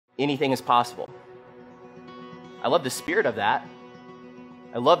anything is possible. I love the spirit of that.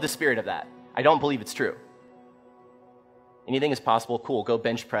 I love the spirit of that. I don't believe it's true. Anything is possible, cool, go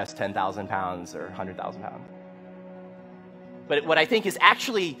bench press 10,000 pounds or 100,000 pounds. But what I think is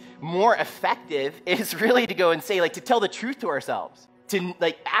actually more effective is really to go and say, like, to tell the truth to ourselves, to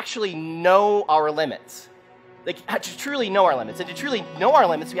like actually know our limits, like to truly know our limits. And to truly know our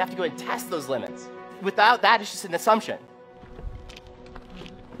limits, we have to go and test those limits. Without that, it's just an assumption.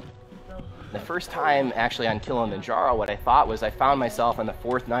 The first time actually on Kilimanjaro, what I thought was I found myself on the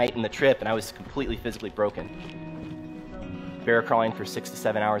 4th night in the trip and I was completely physically broken. Bear crawling for 6 to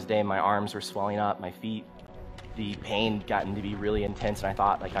 7 hours a day, my arms were swelling up, my feet. The pain gotten to be really intense and I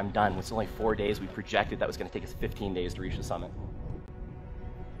thought, like, I'm done. It's only 4 days. We projected that was going to take us 15 days to reach the summit.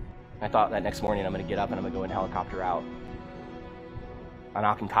 I thought that next morning I'm going to get up and I'm going to go and helicopter out. On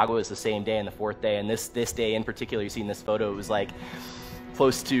Aconcagua, it was the same day and the 4th day, and this day in particular, you see in this photo, it was like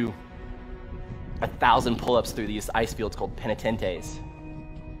close to 1,000 pull-ups through these ice fields called penitentes.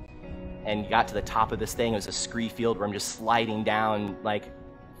 And got to the top of this thing. It was a scree field where I'm just sliding down like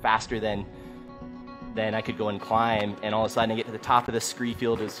faster than I could go and climb. And all of a sudden I get to the top of this scree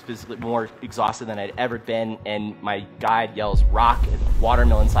field. It was physically more exhausted than I'd ever been. And my guide yells, "Rock!" A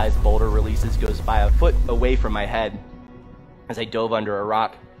watermelon-sized boulder releases, goes by a foot away from my head as I dove under a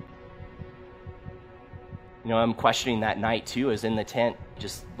rock. You know, I'm questioning that night too. I was in the tent,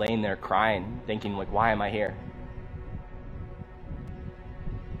 just laying there crying, thinking, like, why am I here?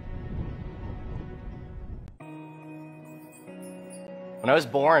 When I was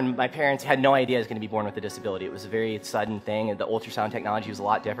born, my parents had no idea I was going to be born with a disability. It was a very sudden thing, and the ultrasound technology was a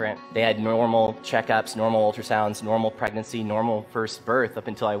lot different. They had normal checkups, normal ultrasounds, normal pregnancy, normal first birth up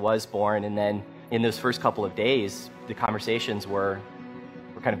until I was born, and then in those first couple of days, the conversations were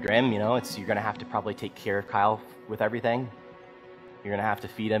kind of grim, you know. You're going to have to probably take care of Kyle with everything. You're going to have to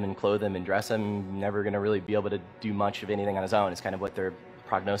feed him and clothe him and dress him. Never going to really be able to do much of anything on his own. It's kind of what their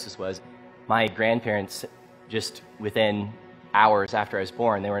prognosis was. My grandparents, just within hours after I was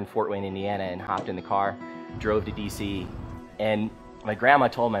born, they were in Fort Wayne, Indiana, and hopped in the car, drove to DC. And my grandma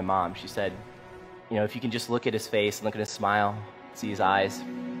told my mom, she said, you know, if you can just look at his face and look at his smile, see his eyes,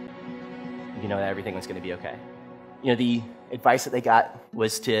 you know that everything was going to be okay. You know, the advice that they got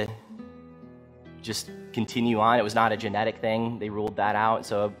was to just continue on. It was not a genetic thing. They ruled that out.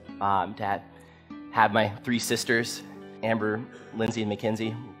 So to have my 3 sisters, Amber, Lindsay, and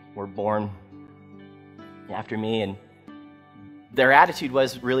Mackenzie, were born after me, and their attitude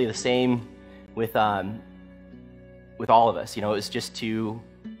was really the same with all of us. You know, it was just to,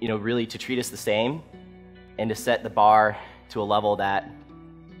 you know, really to treat us the same and to set the bar to a level that,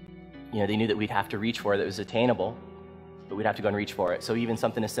 you know, they knew that we'd have to reach for, that was attainable, but we'd have to go and reach for it. So even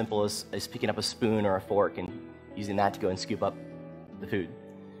something as simple as picking up a spoon or a fork and using that to go and scoop up the food.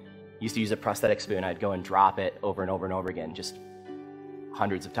 I used to use a prosthetic spoon. I'd go and drop it over and over and over again, just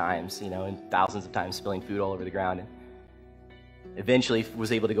hundreds of times, you know, and thousands of times, spilling food all over the ground. And eventually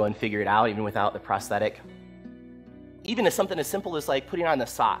was able to go and figure it out even without the prosthetic. Even as something as simple as like putting on the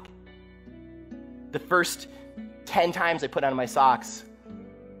sock. The first 10 times I put on my socks,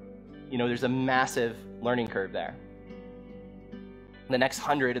 you know, there's a massive learning curve there. The next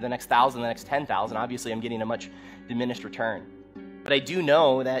 100, or the next 1,000, the next 10,000, obviously I'm getting a much diminished return. But I do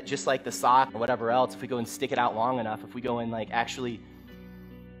know that just like the sock or whatever else, if we go and stick it out long enough, if we go and like actually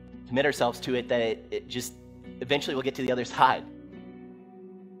commit ourselves to it, that it just eventually will get to the other side.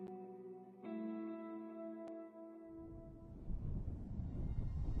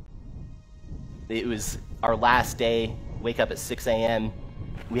 It was our last day, wake up at 6 a.m.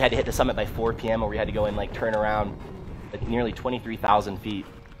 We had to hit the summit by 4 p.m. or we had to go and like turn around at nearly 23,000 feet.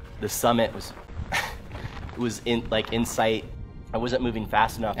 The summit was, it was in sight. I wasn't moving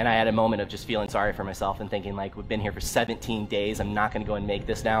fast enough, and I had a moment of just feeling sorry for myself and thinking, like, we've been here for 17 days. I'm not going to go and make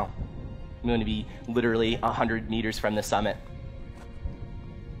this now. I'm going to be literally 100 meters from the summit.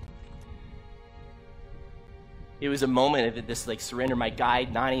 It was a moment of this like surrender. My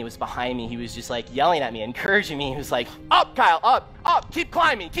guide, Nani, was behind me. He was just like yelling at me, encouraging me. He was like, "Up, Kyle, up, keep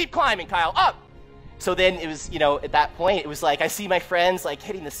climbing, Kyle, up." So then it was, you know, at that point, it was like I see my friends like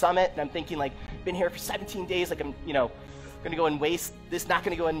hitting the summit, and I'm thinking, like, been here for 17 days, like I'm, you know, gonna go and waste this, not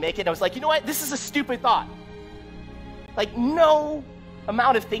gonna go and make it. And I was like, you know what? This is a stupid thought. Like, no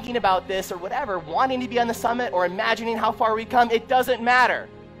amount of thinking about this or whatever, wanting to be on the summit or imagining how far we come, it doesn't matter.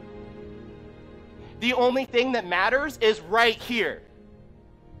 The only thing that matters is right here.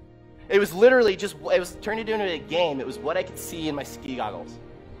 It was literally just, it was turned into a game. It was what I could see in my ski goggles.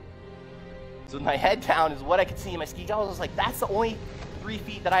 So with my head down is what I could see in my ski goggles. I was like, that's the only 3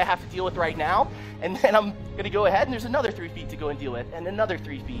 feet that I have to deal with right now, and then I'm going to go ahead and there's another 3 feet to go and deal with, and another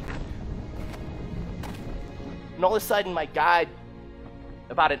 3 feet. And all of a sudden, my guide,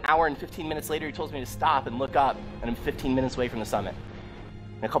 about an hour and 15 minutes later, he tells me to stop and look up, and I'm 15 minutes away from the summit.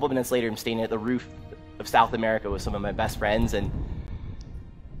 And a couple of minutes later, I'm standing at the roof of South America with some of my best friends, and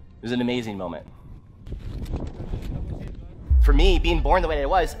it was an amazing moment. For me, being born the way I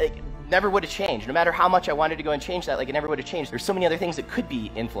was, it never would have changed. No matter how much I wanted to go and change that, like, it never would have changed. There's so many other things that could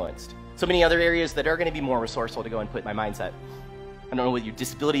be influenced. So many other areas that are going to be more resourceful to go and put my mindset. I don't know what your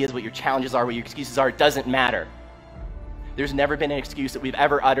disability is, what your challenges are, what your excuses are. It doesn't matter. There's never been an excuse that we've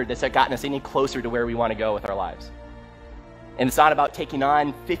ever uttered that's gotten us any closer to where we want to go with our lives. And it's not about taking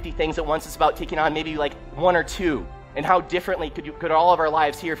on 50 things at once. It's about taking on maybe like 1 or 2. And how differently could all of our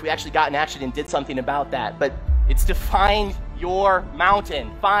lives here if we actually got in action and did something about that. But it's to find your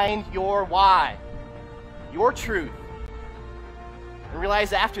mountain, find your why, your truth. And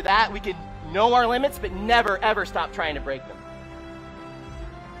realize after that we can know our limits, but never ever stop trying to break them.